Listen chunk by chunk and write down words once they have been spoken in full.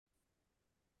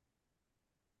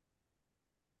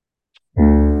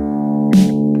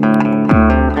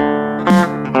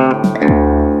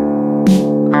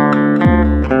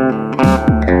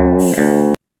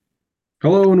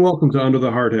and welcome to Under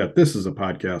the Hard Hat. This is a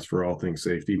podcast for all things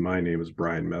safety. My name is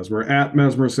Brian Mesmer at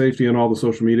Mesmer Safety on all the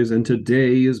social medias, and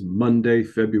today is Monday,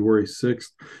 February 6th.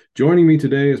 Joining me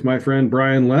today is my friend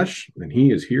Brian Lesh, and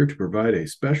he is here to provide a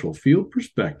special field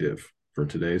perspective for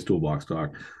today's Toolbox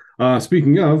Talk.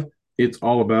 Speaking of, it's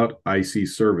all about icy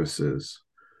surfaces.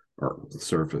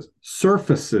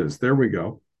 Surfaces. There we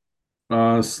go.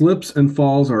 Slips and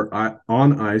falls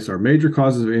on ice are major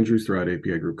causes of injuries throughout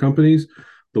API Group companies.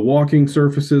 The walking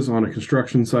surfaces on a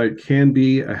construction site can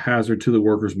be a hazard to the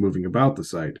workers moving about the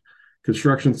site.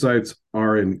 Construction sites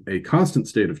are in a constant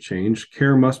state of change.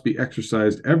 Care must be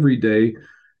exercised every day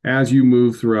as you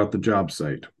move throughout the job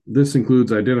site. This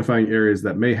includes identifying areas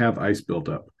that may have ice built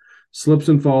up. Slips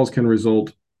and falls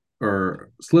result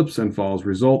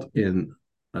in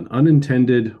an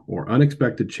unintended or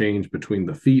unexpected change between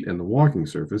the feet and the walking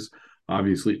surface.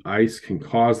 Obviously, ice can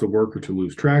cause the worker to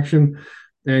lose traction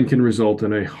and can result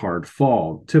in a hard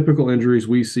fall. Typical injuries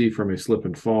we see from a slip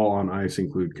and fall on ice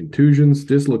include contusions,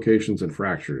 dislocations, and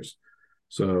fractures.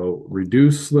 So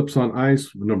reduce slips on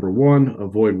ice. Number one,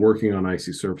 avoid working on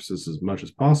icy surfaces as much as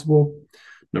possible.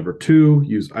 Number two,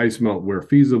 use ice melt where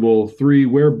feasible. Three,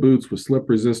 wear boots with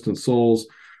slip-resistant soles.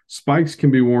 Spikes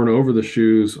can be worn over the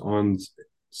shoes on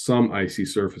some icy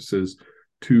surfaces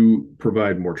to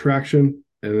provide more traction.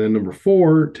 And then number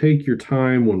four, take your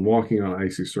time when walking on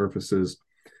icy surfaces.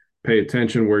 Pay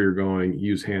attention where you're going.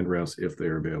 Use handrails if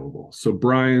they're available. So,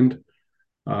 Brian,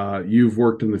 you've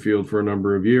worked in the field for a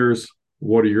number of years.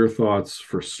 What are your thoughts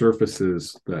for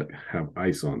surfaces that have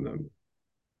ice on them?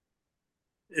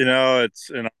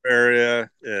 It's in our area.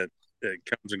 It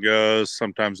comes and goes.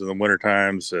 Sometimes in the winter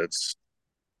times,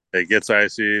 it gets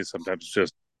icy. Sometimes it's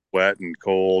just wet and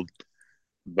cold.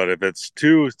 But if it's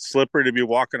too slippery to be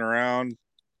walking around,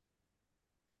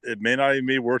 it may not even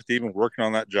be worth even working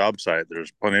on that job site.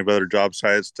 There's plenty of other job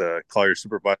sites to call your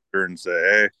supervisor and say,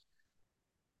 "Hey,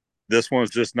 this one's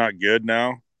just not good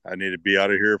now. I need to be out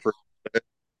of here for a bit,"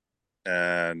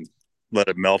 and let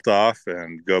it melt off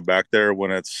and go back there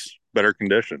when it's better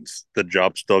conditions. The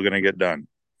job's still going to get done.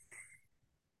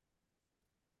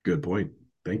 Good point.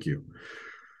 Thank you.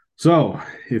 So,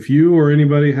 if you or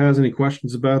anybody has any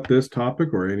questions about this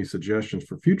topic or any suggestions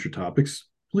for future topics,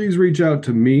 please reach out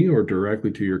to me or directly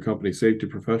to your company safety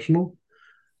professional.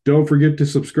 Don't forget to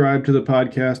subscribe to the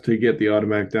podcast to get the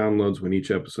automatic downloads when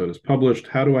each episode is published.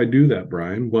 How do I do that,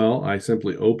 Brian? Well, I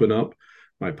simply open up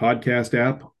my podcast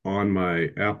app on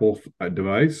my Apple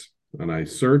device, and I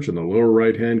search in the lower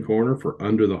right-hand corner for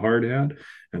Under the Hard Hat,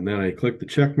 and then I click the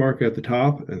check mark at the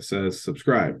top and says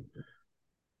subscribe.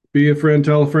 Be a friend,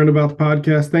 tell a friend about the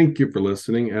podcast. Thank you for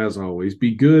listening. As always,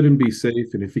 be good and be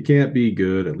safe. And if you can't be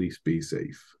good, at least be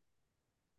safe.